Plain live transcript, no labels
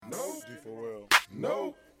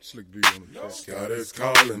Slick B on the track. God is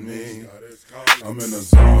calling me. I'm in the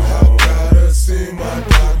zone. I gotta see my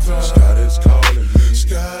doctor. Scott is calling me.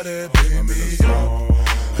 Scotty, baby. I'm in the zone.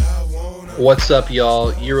 What's up,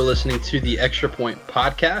 y'all? You're listening to the Extra Point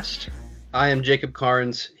Podcast. I am Jacob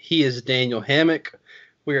Carnes. He is Daniel Hammock.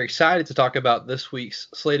 We are excited to talk about this week's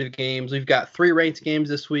slate of games. We've got 3 ranked games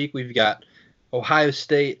this week. We've got Ohio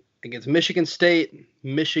State against Michigan State,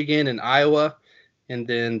 Michigan, and Iowa. And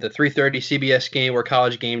then the 3:30 CBS game where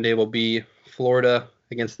College Game Day will be Florida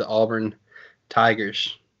against the Auburn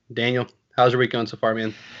Tigers. Daniel, how's your week going so far,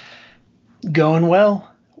 man? Going well.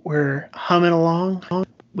 We're humming along.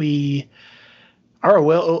 We are a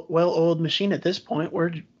well-oiled machine at this point.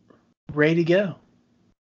 We're ready to go.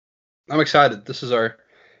 I'm excited. This is our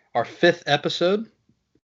 5th episode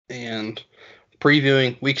and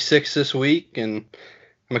previewing week 6 this week. And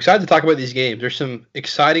I'm excited to talk about these games. There's some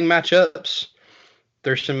exciting matchups.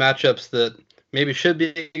 There's some matchups that maybe should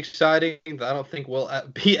be exciting that I don't think will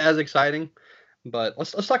be as exciting. But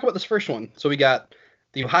let's talk about this first one. So we got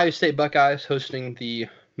the Ohio State Buckeyes hosting the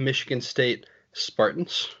Michigan State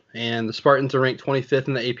Spartans. And the Spartans are ranked 25th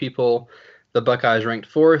in the AP poll. The Buckeyes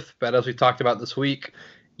ranked 4th. But as we talked about this week,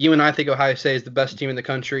 you and I think Ohio State is the best team in the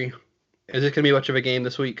country. Is it going to be much of a game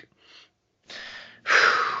this week?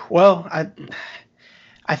 Well,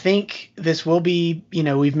 I think this will be,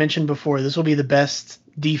 we've mentioned before, this will be the best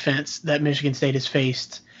defense that Michigan State has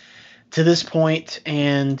faced to this point,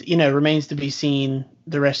 and, remains to be seen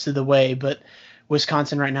the rest of the way. But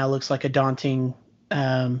Wisconsin right now looks like a daunting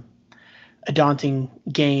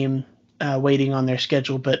game waiting on their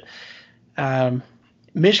schedule. But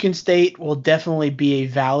Michigan State will definitely be a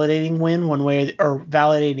validating win one way or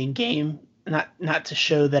validating game, not to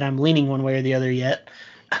show that I'm leaning one way or the other yet.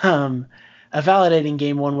 A validating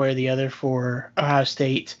game one way or the other for Ohio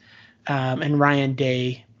State and Ryan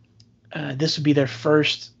Day. This would be their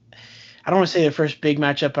first, I don't want to say their first big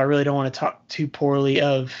matchup. I really don't want to talk too poorly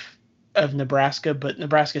of Nebraska, but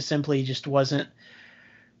Nebraska simply just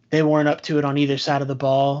they weren't up to it on either side of the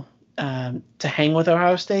ball to hang with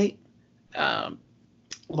Ohio State.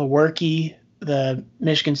 Lewerke, the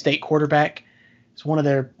Michigan State quarterback, is one of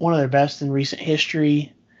their best in recent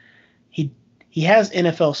history. He has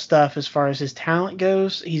NFL stuff as far as his talent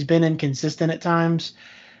goes. He's been inconsistent at times.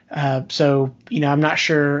 So, I'm not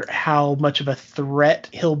sure how much of a threat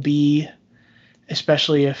he'll be,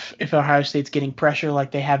 especially if Ohio State's getting pressure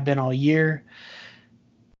like they have been all year.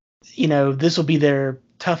 This will be their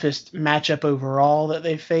toughest matchup overall that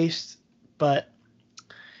they've faced. But,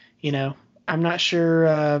 I'm not sure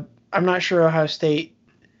Ohio State.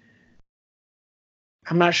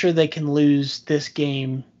 I'm not sure they can lose this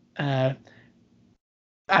game.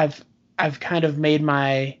 I've kind of made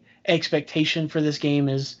my expectation for this game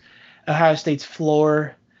is Ohio State's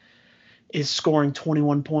floor is scoring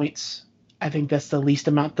 21 points. I think that's the least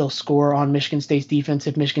amount they'll score on Michigan State's defense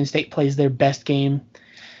if Michigan State plays their best game.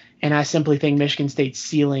 And I simply think Michigan State's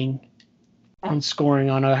ceiling on scoring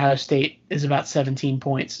on Ohio State is about 17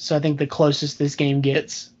 points. So I think the closest this game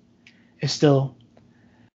gets is still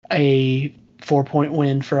a 4-point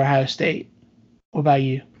win for Ohio State. What about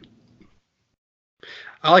you?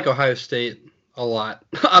 I like Ohio State a lot.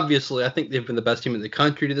 Obviously, I think they've been the best team in the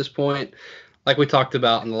country to this point. Like we talked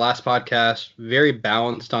about in the last podcast, very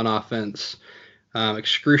balanced on offense,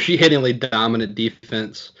 excruciatingly dominant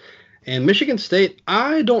defense. And Michigan State,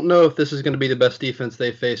 I don't know if this is going to be the best defense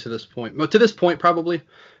they face at this point. Well, to this point, probably.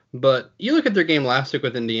 But you look at their game last week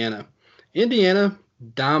with Indiana. Indiana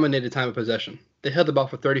dominated time of possession. They held the ball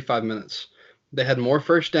for 35 minutes. They had more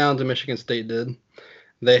first downs than Michigan State did.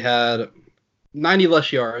 They had 90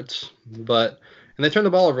 less yards, and they turned the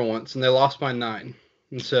ball over once, and they lost by 9.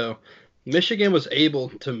 And so Michigan was able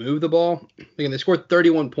to move the ball. Again, they scored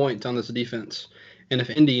 31 points on this defense. And if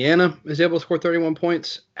Indiana is able to score 31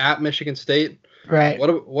 points at Michigan State, right?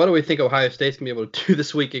 What do we think Ohio State's going to be able to do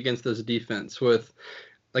this week against this defense with,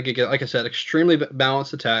 like I said, extremely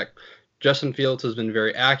balanced attack? Justin Fields has been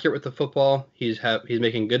very accurate with the football. He's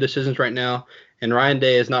making good decisions right now. And Ryan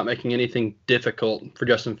Day is not making anything difficult for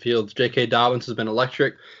Justin Fields. J.K. Dobbins has been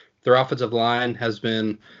electric. Their offensive line has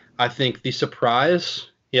been, I think, the surprise.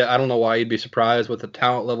 Yeah, I don't know why you'd be surprised with the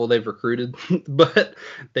talent level they've recruited, but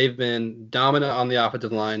they've been dominant on the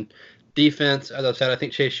offensive line. Defense, as I've said, I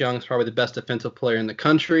think Chase Young is probably the best defensive player in the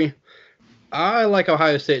country. I like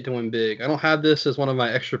Ohio State to win big. I don't have this as one of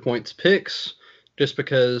my extra points picks just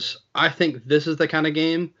because I think this is the kind of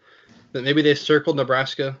game that maybe they circled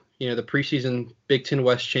Nebraska, the preseason Big Ten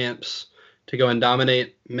West champs, to go and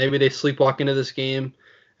dominate. Maybe they sleepwalk into this game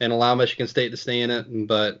and allow Michigan State to stay in it.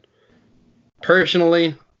 But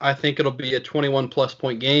personally, I think it'll be a 21-plus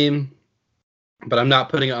point game. but I'm not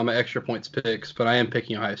putting it on my extra points picks, but I am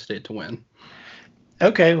picking Ohio State to win.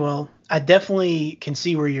 Okay, well, I definitely can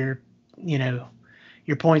see where your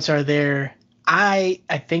points are there. I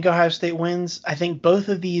think Ohio State wins. I think both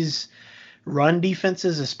of these run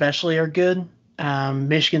defenses especially are good.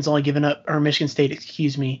 Michigan State,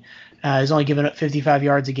 excuse me, has only given up 55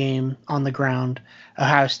 yards a game on the ground.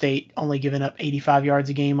 Ohio State only given up 85 yards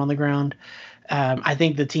a game on the ground. I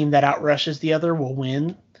think the team that outrushes the other will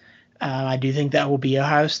win. I do think that will be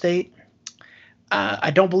Ohio State.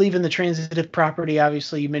 I don't believe in the transitive property.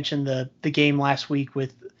 Obviously, you mentioned the game last week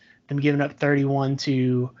with them giving up 31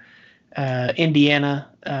 to Indiana.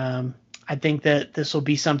 I think that this will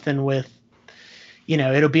be something with,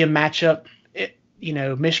 it'll be a matchup.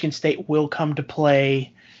 Michigan State will come to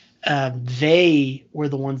play. They were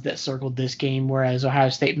the ones that circled this game, whereas Ohio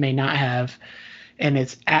State may not have. And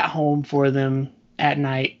it's at home for them at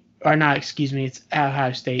night. Or not, excuse me, it's at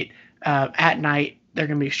Ohio State. At night, they're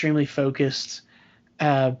going to be extremely focused.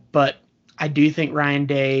 But I do think Ryan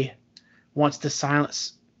Day wants to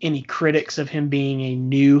silence any critics of him being a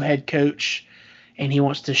new head coach, and he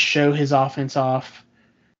wants to show his offense off.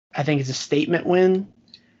 I think it's a statement win.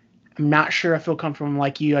 I'm not sure I feel comfortable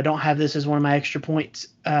like you. I don't have this as one of my extra points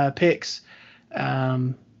picks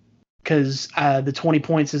because the 20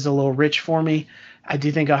 points is a little rich for me. I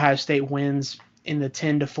do think Ohio State wins in the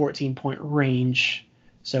 10 to 14 point range.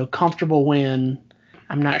 So comfortable win.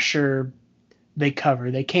 I'm not sure they cover.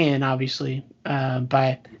 They can, obviously,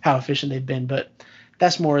 by how efficient they've been, but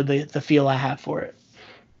that's more the feel I have for it.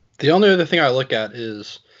 The only other thing I look at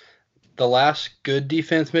is the last good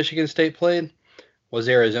defense Michigan State played was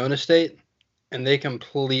Arizona State, and they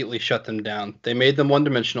completely shut them down. They made them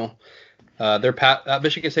one-dimensional.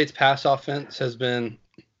 Michigan State's pass offense has been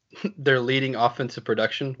their leading offensive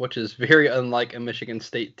production, which is very unlike a Michigan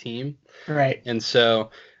State team. Right. And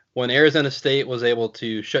so when Arizona State was able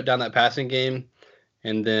to shut down that passing game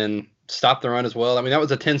and then stop the run as well, I mean, that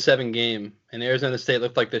was a 10-7 game, and Arizona State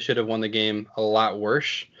looked like they should have won the game a lot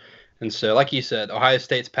worse. And so, like you said, Ohio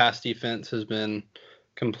State's pass defense has been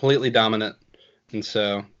completely dominant. And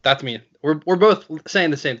so, that's me. We're both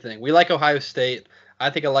saying the same thing. We like Ohio State. I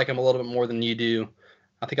think I like them a little bit more than you do.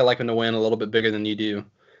 I think I like them to win a little bit bigger than you do.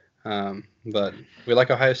 But we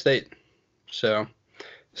like Ohio State. So,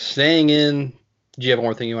 staying in, do you have one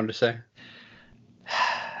more thing you wanted to say?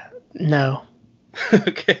 No.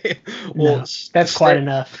 Okay. Well, no, that's quite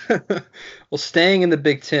enough. Well, staying in the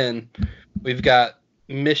Big Ten, we've got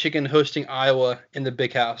Michigan hosting Iowa in the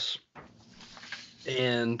Big House.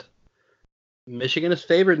 And Michigan is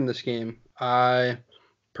favored in this game. I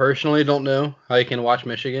personally don't know how you can watch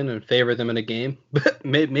Michigan and favor them in a game, but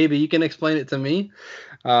maybe you can explain it to me.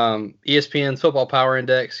 ESPN's Football Power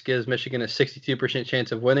Index gives Michigan a 62%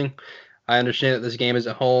 chance of winning. I understand that this game is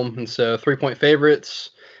at home, and so 3-point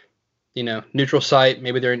favorites, neutral site.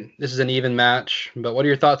 Maybe this is an even match. But what are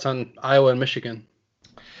your thoughts on Iowa and Michigan?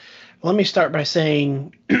 Let me start by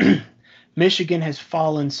saying Michigan has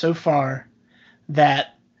fallen so far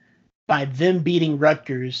that by them beating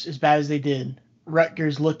Rutgers as bad as they did,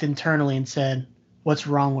 Rutgers looked internally and said, "What's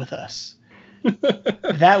wrong with us?"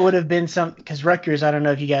 That would have been something, because Rutgers, I don't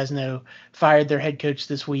know if you guys know, fired their head coach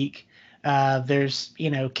this week. There's,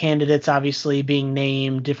 candidates obviously being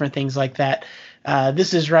named, different things like that.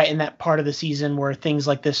 This is right in that part of the season where things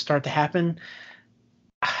like this start to happen.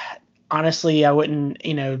 Honestly, I wouldn't,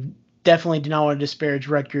 definitely do not want to disparage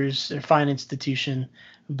Rutgers, their fine institution,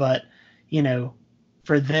 but,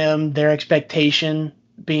 for them, their expectation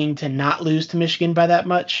being to not lose to Michigan by that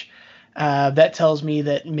much, that tells me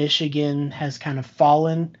that Michigan has kind of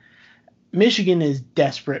fallen. Michigan is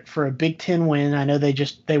desperate for a Big Ten win. I know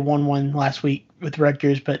they won one last week with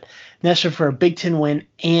Rutgers, but desperate for a Big Ten win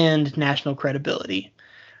and national credibility.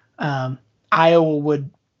 Iowa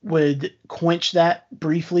would quench that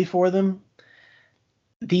briefly for them.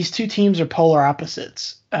 These two teams are polar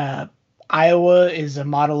opposites. Iowa is a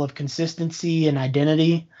model of consistency and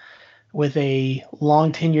identity with a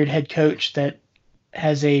long tenured head coach that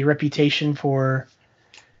has a reputation for,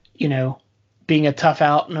 being a tough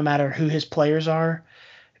out no matter who his players are.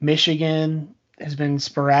 Michigan has been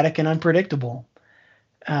sporadic and unpredictable.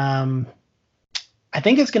 I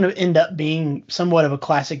think it's going to end up being somewhat of a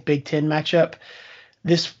classic Big Ten matchup.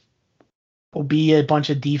 This will be a bunch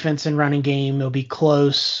of defense and running game. It'll be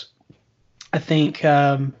close. I think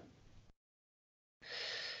I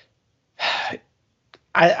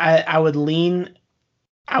would lean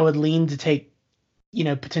to take,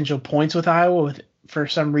 potential points with Iowa with, for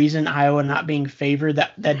some reason, Iowa not being favored.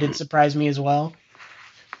 That did surprise me as well.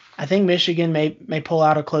 I think Michigan may pull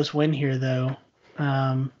out a close win here, though.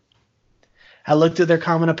 I looked at their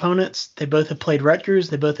common opponents. They both have played Rutgers.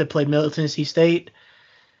 They both have played Middle Tennessee State.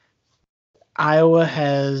 Iowa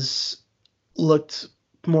has looked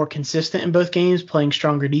more consistent in both games, playing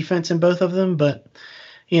stronger defense in both of them. But,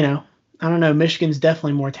 I don't know. Michigan's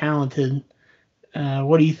definitely more talented.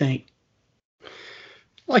 What do you think?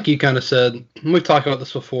 Like you kind of said, we've talked about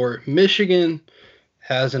this before. Michigan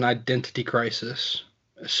has an identity crisis,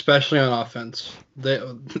 especially on offense.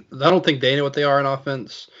 I don't think they know what they are on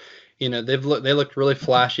offense. They looked really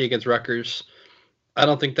flashy against Rutgers. I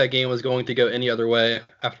don't think that game was going to go any other way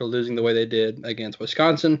after losing the way they did against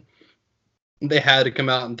Wisconsin. They had to come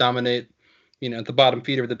out and dominate, the bottom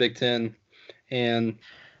feeder of the Big Ten. And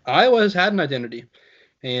Iowa has had an identity,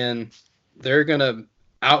 and they're going to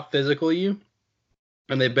out-physical you,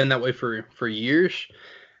 and they've been that way for years.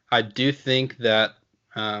 I do think that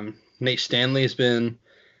Nate Stanley has been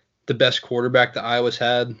the best quarterback that Iowa's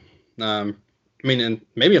had. I'm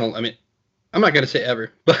not going to say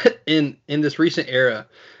ever, but in this recent era,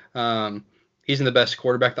 he's in the best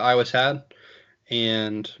quarterback that Iowa's had,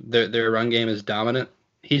 and their run game is dominant.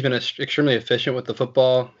 He's been extremely efficient with the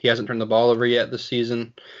football. He hasn't turned the ball over yet this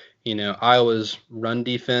season. Iowa's run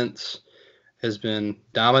defense has been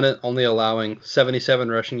dominant, only allowing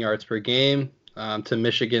 77 rushing yards per game to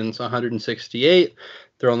Michigan's 168.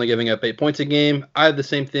 They're only giving up 8 points a game. I have the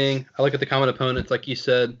same thing. I look at the common opponents, like you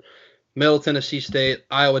said. Middle Tennessee State,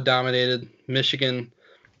 Iowa dominated. Michigan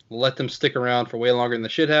let them stick around for way longer than they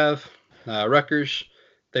should have. Rutgers,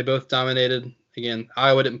 they both dominated. Again,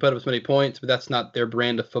 Iowa didn't put up as many points, but that's not their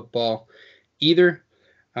brand of football either.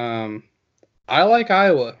 I like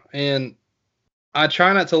Iowa, and I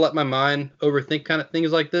try not to let my mind overthink kind of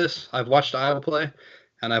things like this. I've watched Iowa play,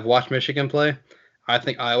 and I've watched Michigan play. I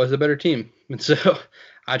think Iowa's a better team. And so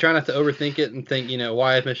I try not to overthink it and think,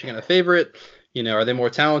 why is Michigan a favorite? Are they more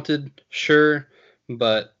talented? Sure.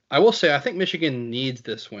 But I will say I think Michigan needs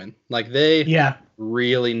this win. They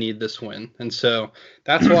really need this win. And so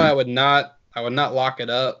that's why I would not lock it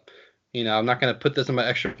up. I'm not going to put this in my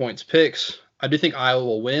extra points picks. I do think Iowa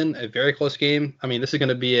will win a very close game. This is going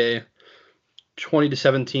to be a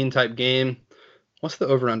 20-17 type game. What's the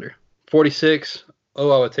over-under? 46. I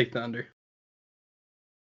would take the under.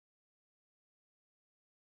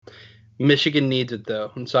 Michigan needs it,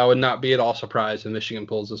 though, and so I would not be at all surprised if Michigan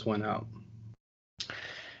pulls this one out.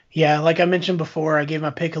 Yeah, like I mentioned before, I gave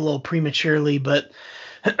my pick a little prematurely, but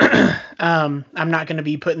I'm not going to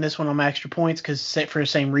be putting this one on my extra points because for the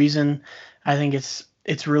same reason. I think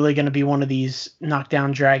it's really going to be one of these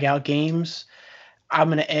knockdown, drag-out games.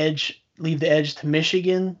 I'm going to leave the edge to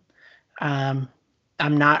Michigan. I'm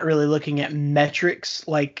not really looking at metrics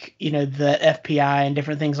like, the FPI and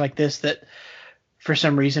different things like this that for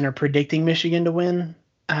some reason are predicting Michigan to win.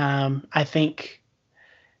 I think,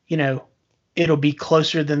 it'll be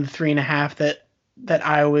closer than the 3.5 that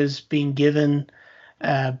Iowa's being given.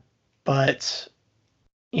 But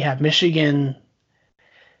yeah, Michigan,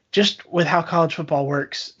 just with how college football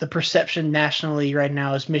works, the perception nationally right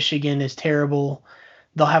now is Michigan is terrible.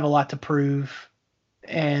 They'll have a lot to prove.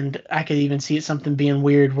 And I could even see it something being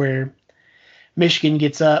weird where Michigan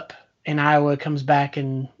gets up and Iowa comes back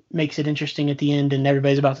and makes it interesting at the end, and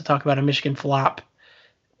everybody's about to talk about a Michigan flop.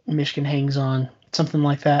 Michigan hangs on, something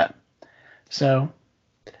like that. So,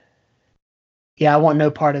 yeah, I want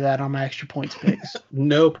no part of that on my extra points picks.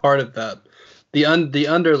 No part of that. The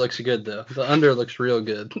under looks good, though. The under looks real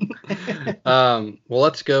good. Well,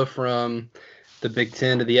 let's go from the Big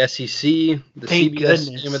Ten to the SEC, the Thank CBS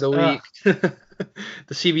goodness. game of the week.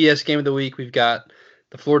 The CBS game of the week, we've got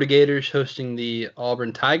the Florida Gators hosting the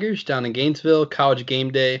Auburn Tigers down in Gainesville. College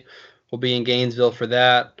game day will be in Gainesville for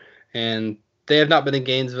that. And they have not been in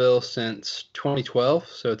Gainesville since 2012,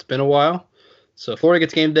 so it's been a while. So Florida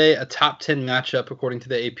gets game day, a top 10 matchup according to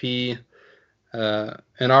the AP.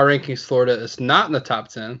 In our rankings, Florida is not in the top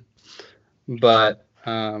 10. But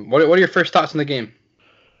what are your first thoughts on the game?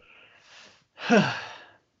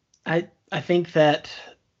 I think that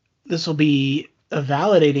this will be a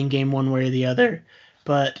validating game one way or the other.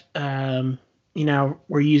 But,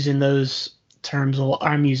 we're using those terms a lot.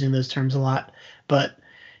 I'm using those terms a lot. But,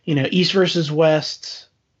 East versus West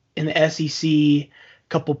in the SEC, a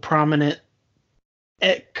couple prominent,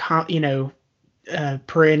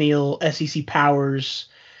 perennial SEC powers,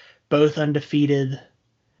 both undefeated.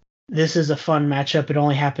 This is a fun matchup. It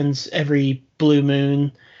only happens every blue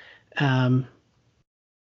moon.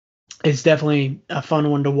 It's definitely a fun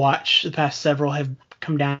one to watch. The past several have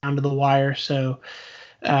come down to the wire. So,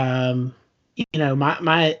 my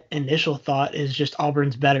initial thought is just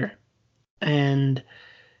Auburn's better, and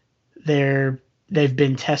they've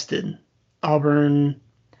been tested. Auburn,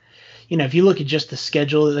 if you look at just the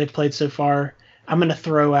schedule that they've played so far, I'm going to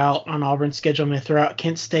throw out on Auburn's schedule, I'm going to throw out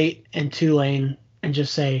Kent State and Tulane and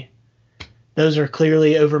just say those are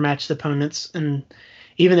clearly overmatched opponents. And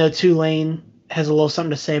even though Tulane has a little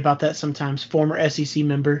something to say about that sometimes, former SEC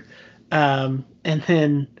member, and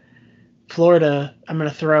then Florida, I'm going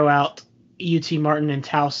to throw out UT Martin and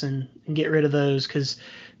Towson and get rid of those because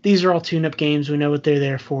these are all tune-up games. We know what they're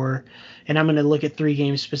there for. And I'm going to look at 3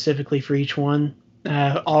 games specifically for each one.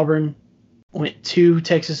 Auburn went to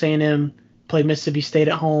Texas A&M, played Mississippi State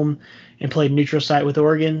at home, and played neutral site with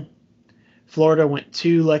Oregon. Florida went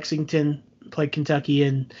to Lexington, played Kentucky,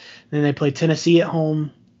 and then they played Tennessee at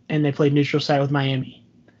home, and they played neutral site with Miami.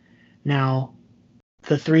 Now,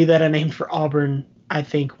 the 3 that I named for Auburn, I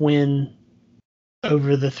think win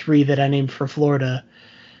over the 3 that I named for Florida,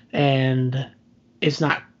 and it's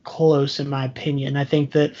not close in my opinion. I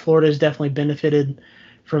think that Florida has definitely benefited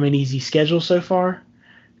from an easy schedule so far,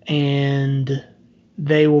 and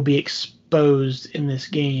they will be exposed in this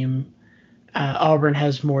game. Auburn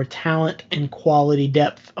has more talent and quality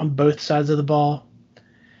depth on both sides of the ball.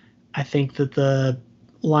 I think that the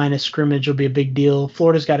line of scrimmage will be a big deal.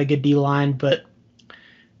 Florida's got a good D-line, but,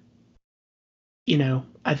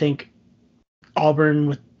 I think Auburn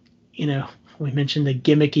with, we mentioned the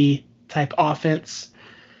gimmicky type offense.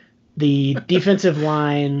 The defensive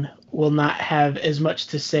line will not have as much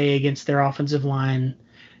to say against their offensive line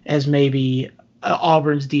as maybe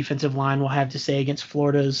Auburn's defensive line will have to say against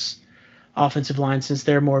Florida's offensive line, since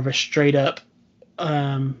they're more of a straight up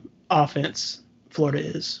offense. Florida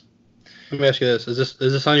is. Let me ask you this: Is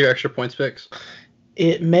this on your extra points picks?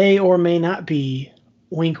 It may or may not be.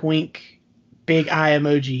 Wink, wink, big eye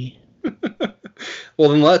emoji. Well,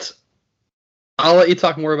 then I'll let you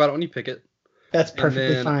talk more about it when you pick it. That's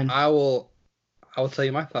perfectly fine. I will tell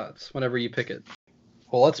you my thoughts whenever you pick it.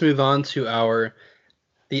 Well, let's move on to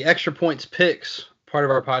the extra points picks part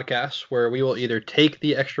of our podcast, where we will either take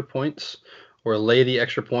the extra points or lay the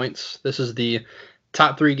extra points. This is the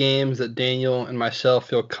top 3 games that Daniel and myself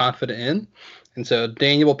feel confident in. And so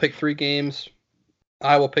Daniel will pick 3 games.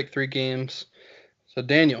 I will pick 3 games. So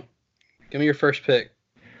Daniel, give me your first pick.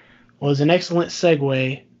 Well, as an excellent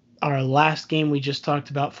segue, our last game we just talked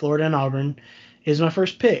about, Florida and Auburn, is my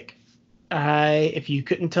first pick. If you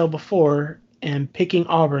couldn't tell before, am picking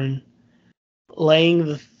Auburn, laying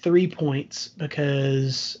the 3 points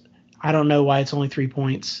because I don't know why it's only 3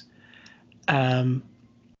 points.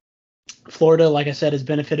 Florida, like I said, has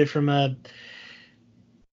benefited from an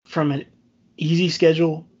easy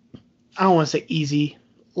schedule. I don't want to say easy,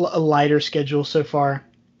 a lighter schedule so far.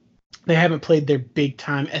 They haven't played their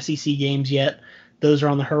big-time SEC games yet. Those are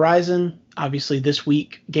on the horizon. Obviously, this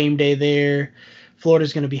week, game day there.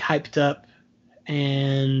 Florida's going to be hyped up.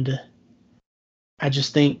 And I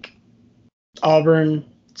just think Auburn,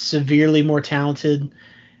 severely more talented.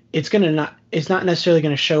 It's not necessarily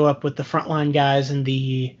going to show up with the frontline guys and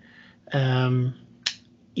the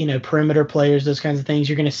perimeter players, those kinds of things.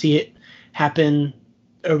 You're going to see it happen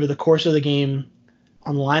over the course of the game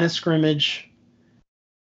on the line of scrimmage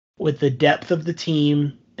with the depth of the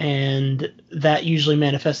team, and that usually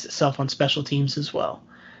manifests itself on special teams as well.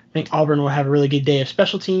 I think Auburn will have a really good day of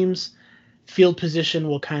special teams. Field position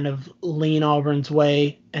will kind of lean Auburn's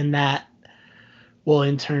way, and that will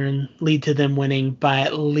in turn lead to them winning by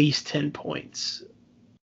at least 10 points.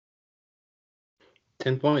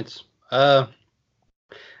 10 points. I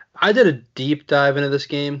did a deep dive into this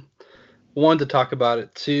game. One, to talk about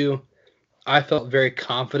it. 2, I felt very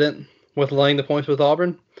confident with laying the points with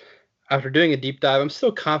Auburn. After doing a deep dive, I'm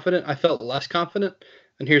still confident. I felt less confident,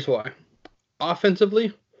 and here's why.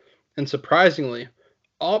 Offensively, and surprisingly,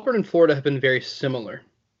 Auburn and Florida have been very similar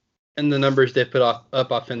in the numbers they've put up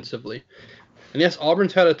offensively. And yes,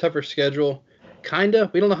 Auburn's had a tougher schedule.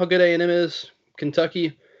 Kinda. We don't know how good A&M is.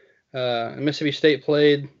 Kentucky and Mississippi State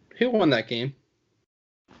played. Who won that game?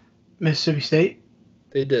 Mississippi State?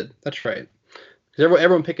 They did. That's right. Because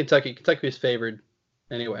everyone picked Kentucky. Kentucky was favored.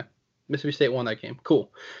 Anyway, Mississippi State won that game.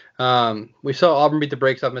 Cool. We saw Auburn beat the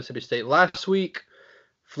brakes off Mississippi State last week.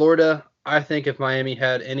 Florida, I think if Miami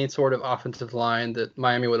had any sort of offensive line, that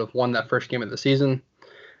Miami would have won that first game of the season.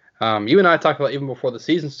 You and I talked about even before the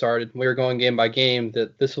season started, we were going game by game,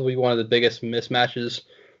 that this will be one of the biggest mismatches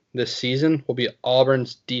this season, will be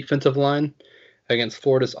Auburn's defensive line against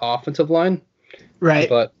Florida's offensive line. Right.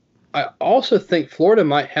 But I also think Florida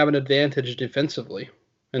might have an advantage defensively.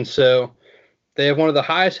 And so they have one of the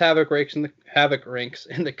highest havoc ranks in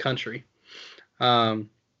the country.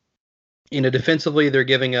 Defensively, they're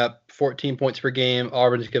giving up 14 points per game.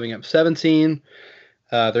 Auburn's giving up 17.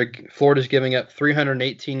 Florida's giving up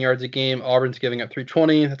 318 yards a game. Auburn's giving up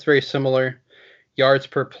 320. That's very similar. yards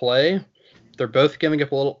per play, they're both giving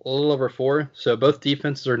up a little over 4. So both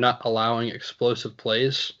defenses are not allowing explosive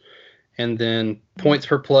plays. And then points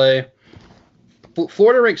per play,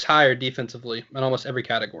 Florida ranks higher defensively in almost every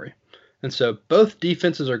category. And so both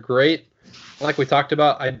defenses are great. Like we talked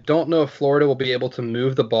about, I don't know if Florida will be able to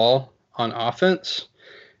move the ball on offense.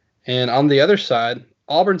 And on the other side,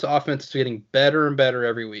 Auburn's offense is getting better and better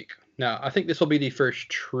every week. Now, I think this will be the first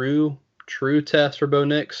true test for Bo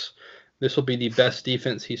Nix. This will be the best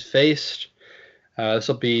defense he's faced. This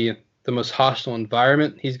will be the most hostile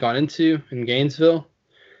environment he's gone into in Gainesville.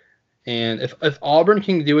 And if Auburn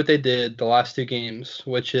can do what they did the last 2 games,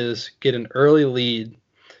 which is get an early lead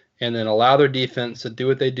and then allow their defense to do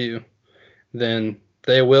what they do, then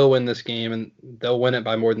they will win this game, and they'll win it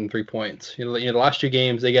by more than 3 points. The last 2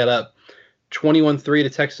 games, they got up 21-3 to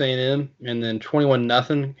Texas A&M and then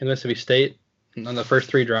 21-0 in Mississippi State on the first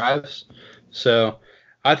 3 drives. So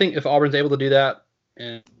I think if Auburn's able to do that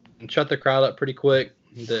and shut the crowd up pretty quick,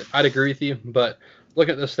 that I'd agree with you. But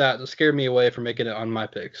looking at the stats, it scared me away from making it on my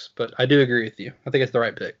picks. But I do agree with you. I think it's the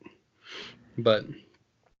right pick. But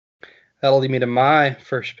that'll lead me to my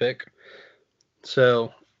first pick.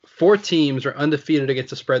 So 4 teams are undefeated against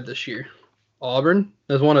the spread this year. Auburn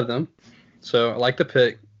is one of them. So I like the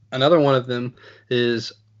pick. Another one of them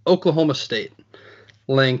is Oklahoma State,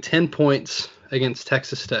 laying 10 points against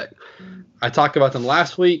Texas Tech. I talked about them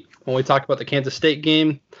last week when we talked about the Kansas State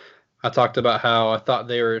game. I talked about how I thought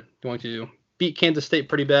they were going to beat Kansas State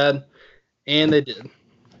pretty bad, and they did.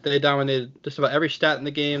 They dominated just about every stat in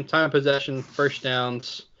the game: time of possession, first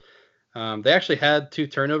downs. They actually had 2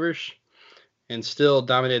 turnovers and still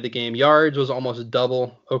dominated the game. Yards was almost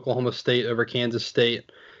double Oklahoma State over Kansas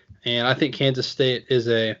State. And I think Kansas State is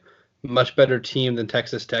a much better team than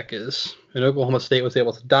Texas Tech is. And Oklahoma State was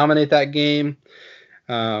able to dominate that game.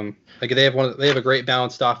 They have a great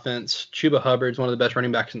balanced offense. Chuba Hubbard's one of the best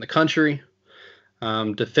running backs in the country.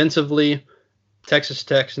 Defensively, Texas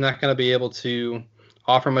Tech's not going to be able to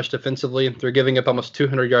offer much defensively. They're giving up almost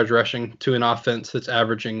 200 yards rushing to an offense that's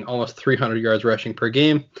averaging almost 300 yards rushing per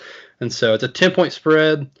game. And so it's a 10-point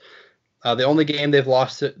spread. The only game they've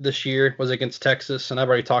lost this year was against Texas, and I've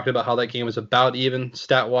already talked about how that game was about even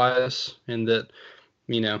stat-wise, and that,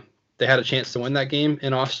 they had a chance to win that game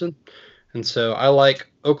in Austin. And so I like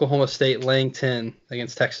Oklahoma State laying 10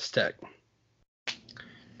 against Texas Tech. I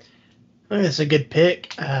think that's a good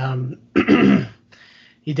pick.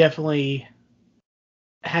 You definitely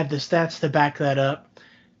have the stats to back that up.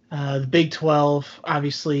 The Big 12,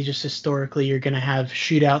 obviously, just historically, you're going to have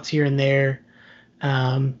shootouts here and there.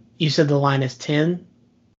 You said the line is 10?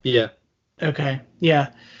 Yeah. Okay.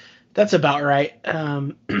 Yeah, that's about right.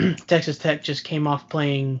 Texas Tech just came off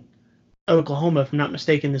playing Oklahoma, if I'm not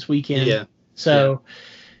mistaken, this weekend. Yeah. So,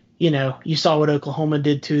 you saw what Oklahoma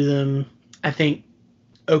did to them. I think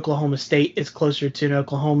Oklahoma State is closer to an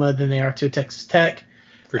Oklahoma than they are to a Texas Tech.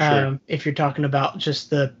 For sure. If you're talking about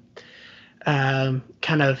just the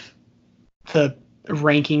kind of the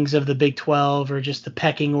rankings of the Big 12 or just the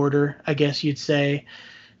pecking order, I guess you'd say.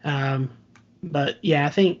 But yeah, I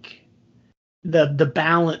think the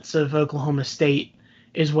balance of Oklahoma State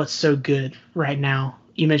is what's so good right now.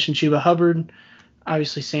 You mentioned Chuba Hubbard,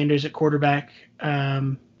 obviously Sanders at quarterback.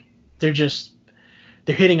 They're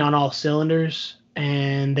hitting on all cylinders,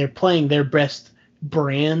 and they're playing their best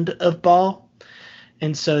brand of ball.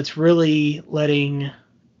 And so it's really letting,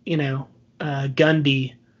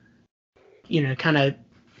 Gundy, kind of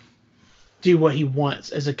do what he wants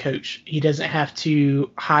as a coach. He doesn't have to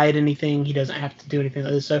hide anything. He doesn't have to do anything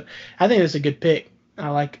like this. So I think that's a good pick. I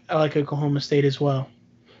like Oklahoma State as well.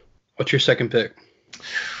 What's your second pick?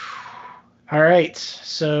 All right.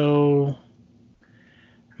 So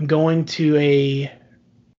I'm going to a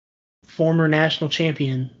former national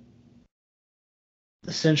champion,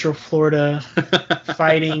 the Central Florida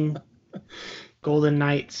Fighting Golden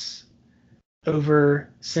Knights over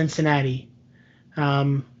Cincinnati.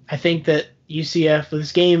 I think that UCF,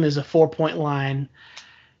 this game is a 4-point line,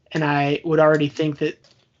 and I would already think that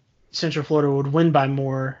Central Florida would win by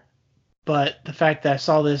more. But the fact that I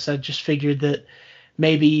saw this, I just figured that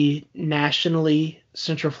maybe nationally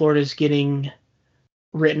Central Florida is getting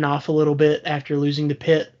written off a little bit after losing to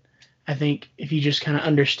Pitt. I think if you just kind of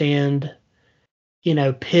understand,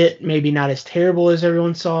 Pitt maybe not as terrible as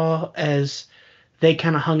everyone saw, as they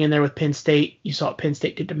kind of hung in there with Penn State. You saw what Penn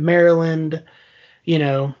State did to Maryland.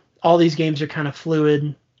 All these games are kind of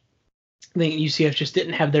fluid. I think UCF just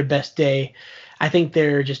didn't have their best day. I think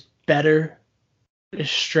they're just better,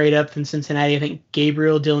 just straight up, than Cincinnati. I think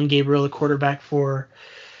Dylan Gabriel, the quarterback for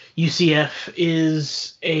UCF,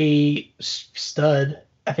 is a stud.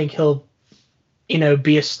 I think he'll,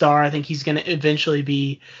 be a star. I think he's going to eventually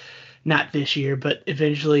be, not this year, but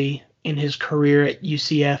eventually in his career at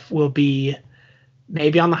UCF will be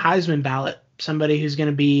maybe on the Heisman ballot. Somebody who's going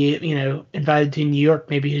to be, invited to New York,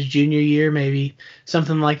 maybe his junior year, maybe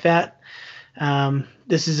something like that.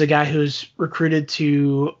 This is a guy who's recruited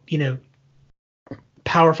to,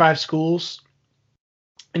 Power 5 schools,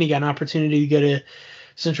 and he got an opportunity to go to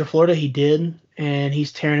Central Florida. He did, and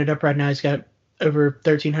he's tearing it up right now. He's got over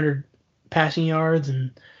 1,300 passing yards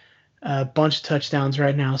and a bunch of touchdowns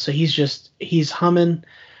right now. So he's humming,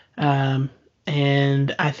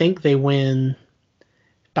 and I think they win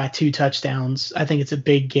by 2 touchdowns. I think it's a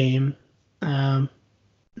big game.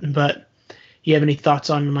 But you have any thoughts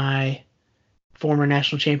on my former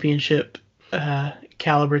national championship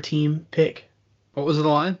caliber team pick? What was the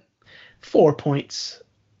line? 4 points.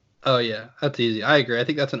 Oh, yeah, that's easy. I agree. I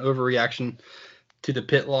think that's an overreaction to the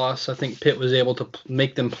Pitt loss. I think Pitt was able to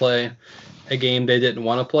make them play a game they didn't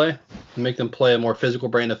want to play, and make them play a more physical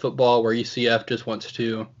brand of football where UCF just wants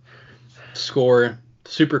to score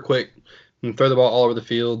super quick and throw the ball all over the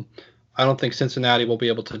field. I don't think Cincinnati will be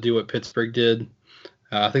able to do what Pittsburgh did.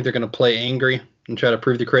 I think they're going to play angry and try to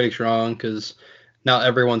prove the critics wrong, because now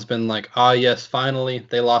everyone's been like, yes, finally,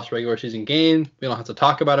 they lost regular season game. We don't have to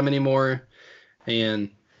talk about them anymore.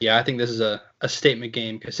 And, yeah, I think this is a statement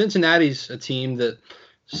game, because Cincinnati's a team that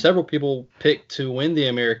several people picked to win the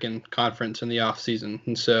American Conference in the offseason.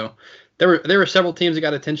 And so there were several teams that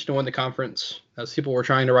got attention to win the conference as people were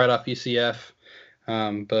trying to write off UCF.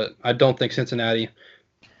 But I don't think Cincinnati.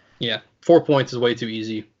 4 points is way too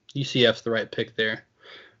easy. UCF's the right pick there.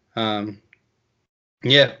 Well,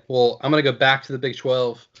 I'm going to go back to the Big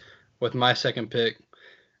 12 with my second pick,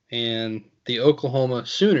 and the Oklahoma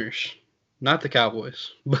Sooners, not the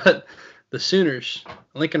Cowboys, but the Sooners.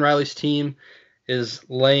 Lincoln Riley's team is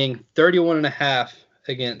laying 31.5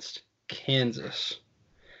 against Kansas.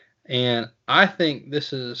 And I think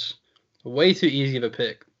this is way too easy of a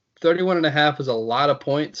pick. 31.5 is a lot of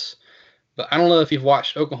points, but I don't know if you've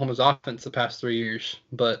watched Oklahoma's offense the past 3 years,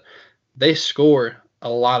 but they score a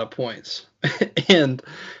lot of points. And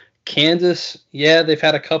Kansas, they've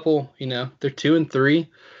had a couple, they're 2-3,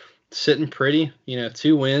 sitting pretty,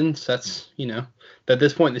 2 wins. That's, at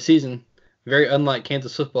this point in the season, very unlike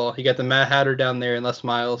Kansas football. You got the Mad Hatter down there and Les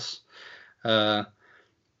Miles.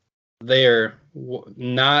 They are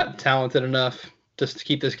not talented enough just to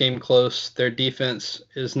keep this game close. Their defense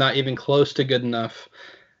is not even close to good enough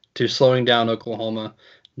to slowing down Oklahoma.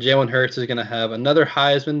 Jalen Hurts is going to have another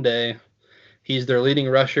Heisman day. He's their leading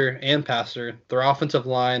rusher and passer. Their offensive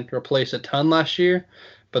line replaced a ton last year,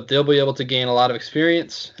 but they'll be able to gain a lot of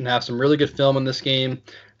experience and have some really good film in this game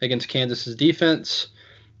against Kansas's defense.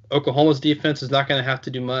 Oklahoma's defense is not going to have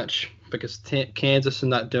to do much because Kansas is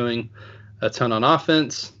not doing a ton on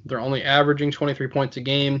offense. They're only averaging 23 points a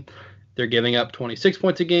game. They're giving up 26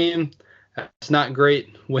 points a game. That's not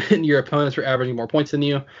great when your opponents are averaging more points than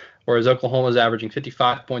you, whereas Oklahoma's averaging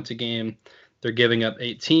 55 points a game. They're giving up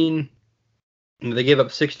 18. And they gave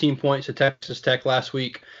up 16 points to Texas Tech last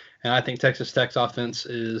week, and I think Texas Tech's offense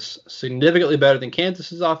is significantly better than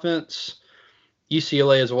Kansas's offense.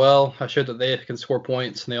 UCLA as well. I showed that they can score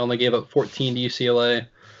points, and they only gave up 14 to UCLA.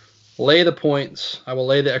 Lay the points. I will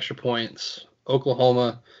lay the extra points.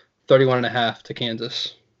 Oklahoma, 31.5 to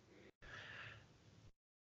Kansas.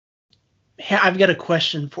 I've got a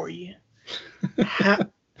question for you.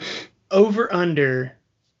 Over under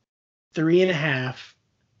 3.5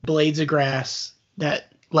 blades of grass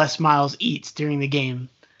that Les Miles eats during the game.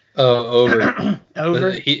 Oh, over.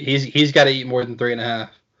 Over? He's got to eat more than 3.5.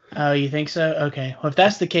 Oh, you think so? Okay. Well, if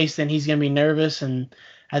that's the case, then he's going to be nervous, and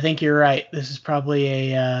I think you're right. This is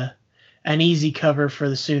probably an easy cover for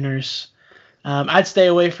the Sooners. I'd stay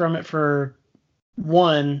away from it for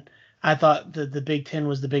one. I thought the Big 10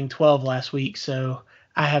 was the Big 12 last week, so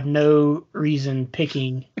I have no reason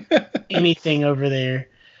picking anything over there.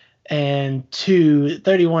 And 2,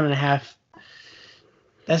 31.5.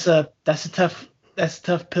 That's a tough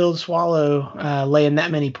pill to swallow, laying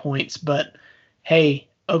that many points. But hey,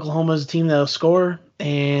 Oklahoma's a team that'll score,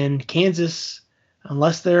 and Kansas,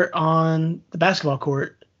 unless they're on the basketball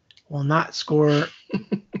court, will not score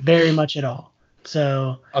very much at all.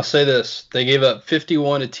 So I'll say this: they gave up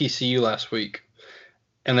 51 to TCU last week,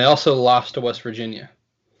 and they also lost to West Virginia.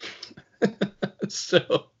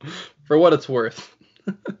 So, for what it's worth.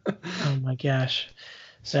 Oh my gosh.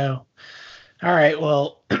 So, all right.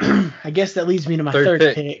 Well, I guess that leads me to my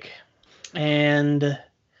third pick. And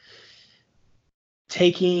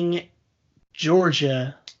taking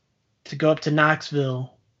Georgia to go up to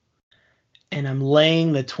Knoxville, and I'm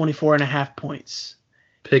laying the 24.5 points.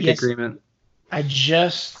 Pick agreement. I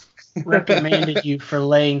just reprimanded you for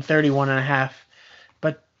laying 31.5,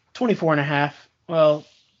 but 24.5, well,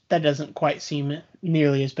 that doesn't quite seem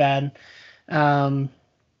nearly as bad.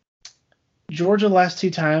 Georgia, last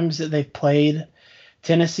two times that they've played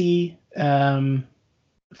Tennessee,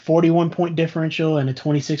 41-point differential and a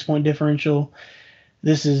 26-point differential.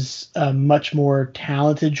 This is a much more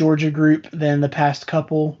talented Georgia group than the past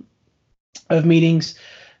couple of meetings.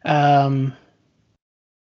 I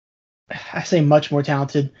say much more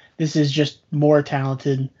talented. This is just more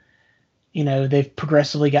talented. They've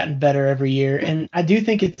progressively gotten better every year. And I do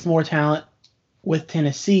think it's more talent with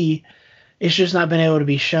Tennessee. It's just not been able to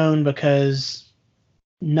be shown because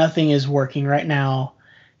nothing is working right now.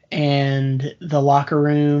 And the locker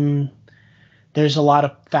room, there's a lot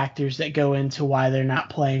of factors that go into why they're not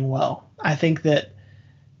playing well. I think that,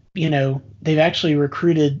 they've actually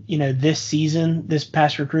recruited, this season, this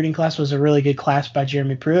past recruiting class was a really good class by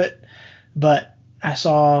Jeremy Pruitt. But I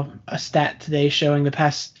saw a stat today showing the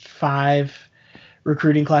past 5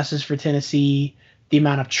 recruiting classes for Tennessee, the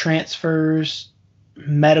amount of transfers,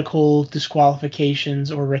 medical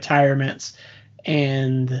disqualifications, or retirements.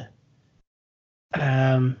 And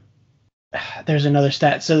there's another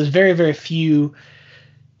stat. So there's very, very few,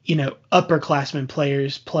 upperclassmen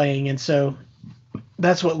players playing. And so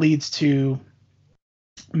that's what leads to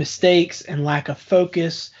mistakes and lack of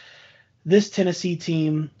focus. This Tennessee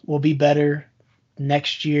team will be better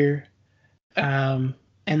next year. And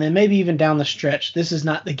then maybe even down the stretch. This is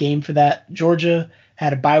not the game for that. Georgia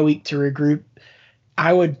had a bye week to regroup.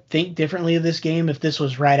 I would think differently of this game if this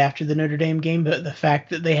was right after the Notre Dame game, but the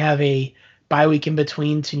fact that they have a bye week in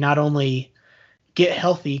between to not only get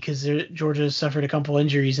healthy, because Georgia suffered a couple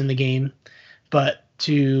injuries in the game, but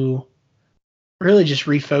to really just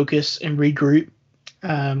refocus and regroup.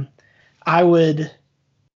 I would,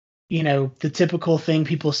 the typical thing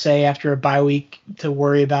people say after a bye week to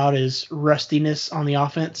worry about is rustiness on the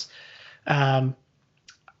offense. I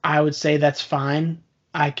would say that's fine.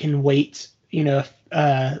 I can wait,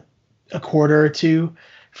 a quarter or two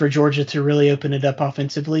for Georgia to really open it up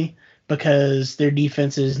offensively, because their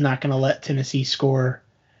defense is not going to let Tennessee score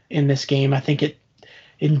in this game. I think it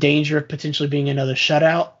in danger of potentially being another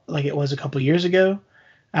shutout like it was a couple years ago.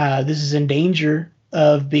 This is in danger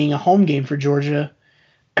of being a home game for Georgia,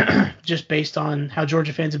 just based on how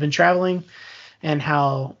Georgia fans have been traveling and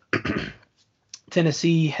how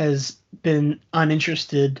Tennessee has been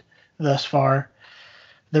uninterested thus far.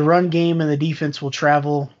 The run game and the defense will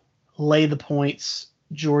travel, lay the points.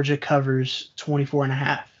 Georgia covers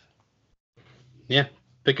 24.5. Yeah,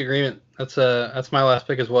 pick agreement. That's my last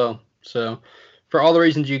pick as well. So, for all the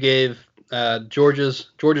reasons you gave,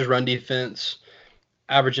 Georgia's run defense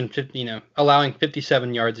averaging 50, allowing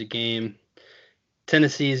 57 yards a game.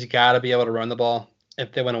 Tennessee's got to be able to run the ball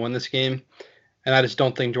if they want to win this game, and I just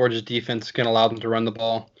don't think Georgia's defense is going to allow them to run the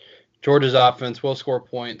ball. Georgia's offense will score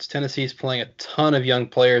points. Tennessee's playing a ton of young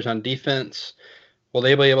players on defense. Will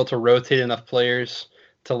they be able to rotate enough players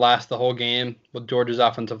to last the whole game with Georgia's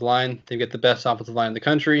offensive line? They get the best offensive line in the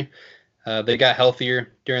country. They got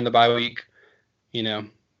healthier during the bye week.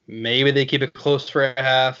 Maybe they keep it close for a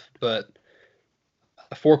half, but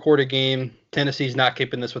a 4-quarter game, Tennessee's not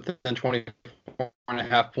keeping this within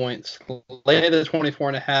 24.5 points. Lay the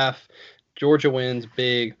 24.5. Georgia wins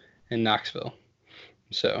big in Knoxville.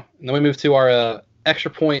 So, and then we move to our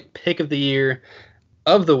extra point pick of the year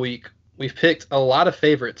of the week. We've picked a lot of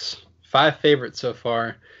favorites, 5 favorites so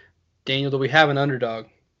far. Daniel, do we have an underdog?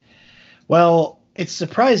 Well, it's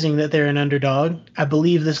surprising that they're an underdog. I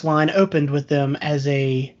believe this line opened with them as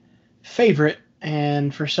a favorite,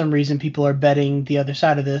 and for some reason people are betting the other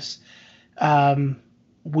side of this.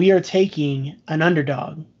 We are taking an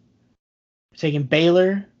underdog. We're taking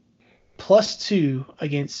Baylor +2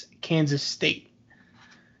 against Kansas State.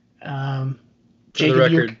 For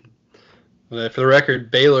the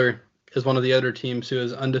record, Baylor is one of the other teams who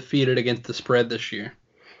is undefeated against the spread this year.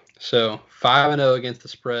 So 5-0 against the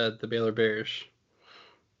spread, the Baylor Bears.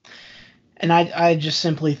 And I just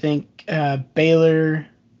simply think Baylor,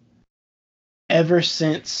 ever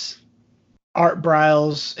since Art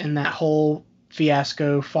Briles and that whole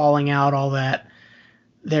fiasco, falling out, all that,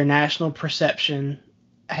 their national perception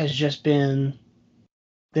has just been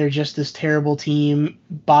they're just this terrible team,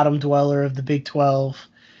 bottom dweller of the Big 12.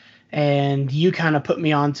 And you kind of put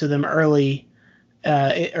me onto them early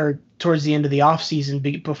or towards the end of the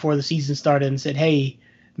offseason before the season started and said, hey,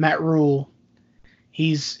 Matt Rule,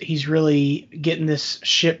 he's really getting this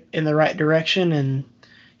ship in the right direction. And,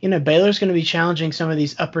 Baylor's going to be challenging some of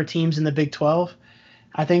these upper teams in the Big 12.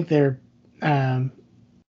 I think they're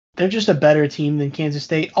just a better team than Kansas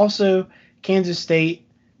State. Also, Kansas State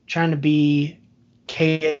trying to be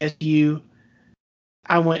KSU.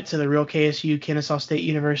 I went to the real KSU, Kennesaw State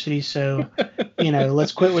University, so,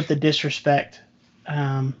 let's quit with the disrespect.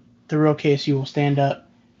 The real KSU will stand up,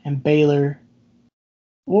 and Baylor,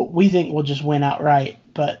 we think will just win outright,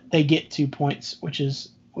 but they get 2 points, which is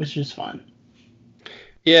fun.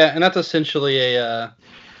 Yeah, and that's essentially a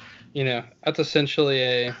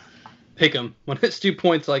pick 'em when it's 2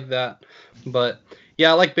 points like that. But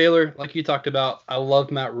yeah, I like Baylor, like you talked about. I love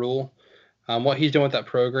Matt Rule. What he's doing with that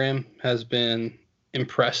program has been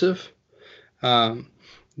impressive.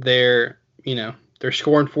 They're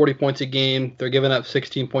scoring 40 points a game. They're giving up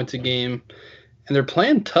 16 points a game, and they're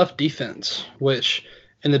playing tough defense, which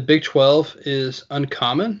in the Big 12 is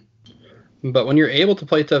uncommon. But when you're able to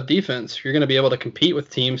play tough defense, you're going to be able to compete with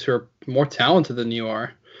teams who are more talented than you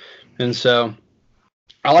are. And so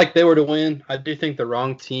I like Baylor to win. I do think the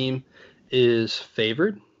wrong team is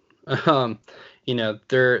favored. Their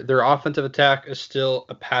offensive attack is still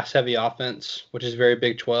a pass-heavy offense, which is very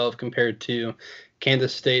Big 12 compared to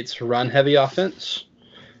Kansas State's run-heavy offense.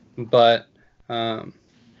 But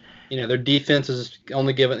their defense is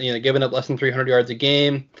only giving up less than 300 yards a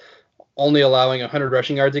game, only allowing 100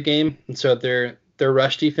 rushing yards a game, and so their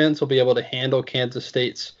rush defense will be able to handle Kansas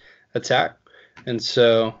State's attack. And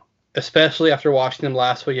so, especially after watching them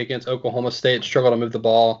last week against Oklahoma State struggle to move the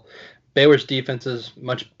ball, Baylor's defense is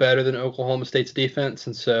much better than Oklahoma State's defense,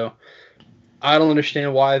 and so I don't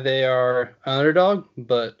understand why they are an underdog,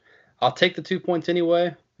 but I'll take the 2 points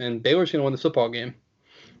anyway, and Baylor's going to win this football game.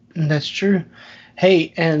 That's true.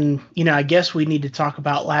 Hey, and, I guess we need to talk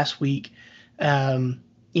about last week.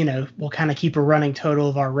 We'll kind of keep a running total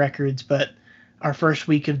of our records, but our first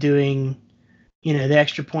week of doing, the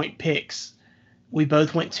extra point picks, we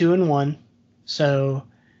both went 2-1. So,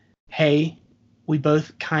 hey, we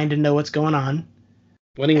both kind of know what's going on.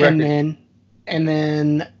 Winning record. And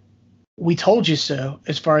then we told you so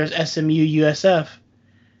as far as SMU USF.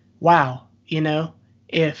 Wow.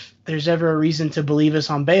 If there's ever a reason to believe us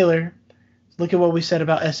on Baylor, look at what we said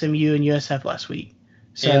about SMU and USF last week.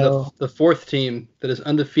 So, and the fourth team that is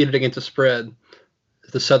undefeated against the spread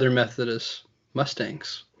is the Southern Methodist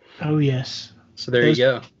Mustangs. Oh, yes. So you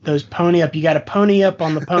go. Those pony up. You got to pony up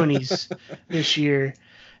on the ponies this year.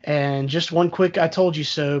 And just one quick I told you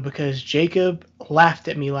so, because Jacob laughed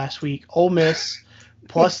at me last week. Ole Miss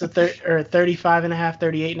plus the 35.5,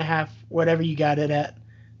 38.5, whatever you got it at.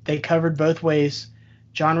 They covered both ways.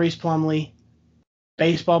 John Reese Plumlee,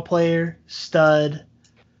 baseball player, stud,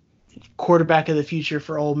 quarterback of the future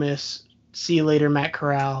for Ole Miss. See you later, Matt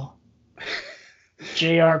Corral.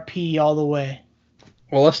 JRP all the way.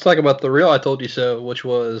 Well, let's talk about the real I told you so, which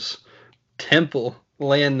was Temple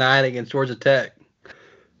laying 9 against Georgia Tech.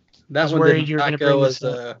 That one did not go as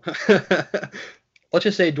let's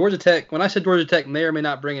just say Georgia Tech. When I said Georgia Tech may or may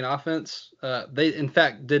not bring an offense, they in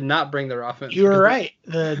fact did not bring their offense. You were right.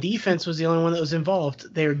 The defense was the only one that was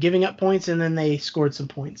involved. They were giving up points and then they scored some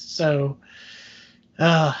points. So,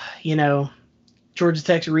 Georgia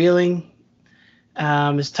Tech's reeling.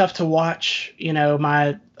 It's tough to watch. I'll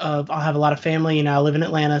have a lot of family. I live in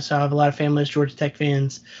Atlanta, so I have a lot of family as Georgia Tech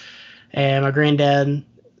fans. And my granddad,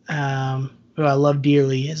 who I love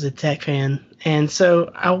dearly, is a Tech fan. And so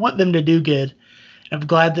I want them to do good. I'm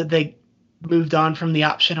glad that they moved on from the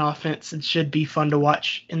option offense. It should be fun to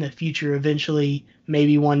watch in the future eventually,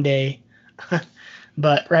 maybe one day.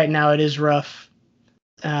 But right now it is rough.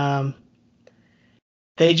 They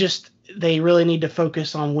really need to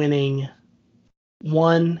focus on winning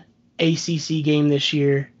one ACC game this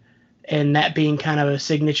year, and that being kind of a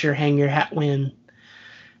signature hang your hat win.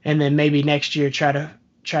 And then maybe next year try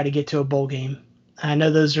to get to a bowl game. I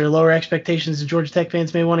know those are lower expectations that Georgia Tech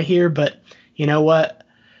fans may want to hear, but you know what?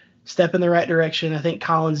 Step in the right direction. I think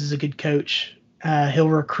Collins is a good coach. He'll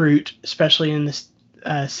recruit, especially in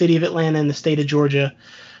the city of Atlanta and the state of Georgia.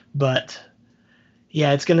 But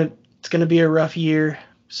yeah, it's gonna be a rough year.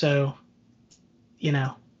 So,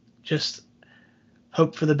 just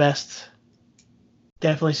hope for the best.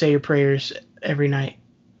 Definitely say your prayers every night.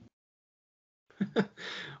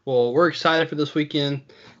 Well, we're excited for this weekend.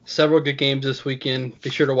 Several good games this weekend. Be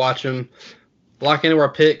sure to watch them. Lock into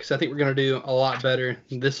our picks. I think we're going to do a lot better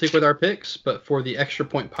this week with our picks. But for the Extra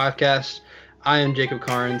Point Podcast, I am Jacob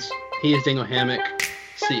Carnes. He is Daniel Hammock.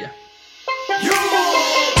 See ya.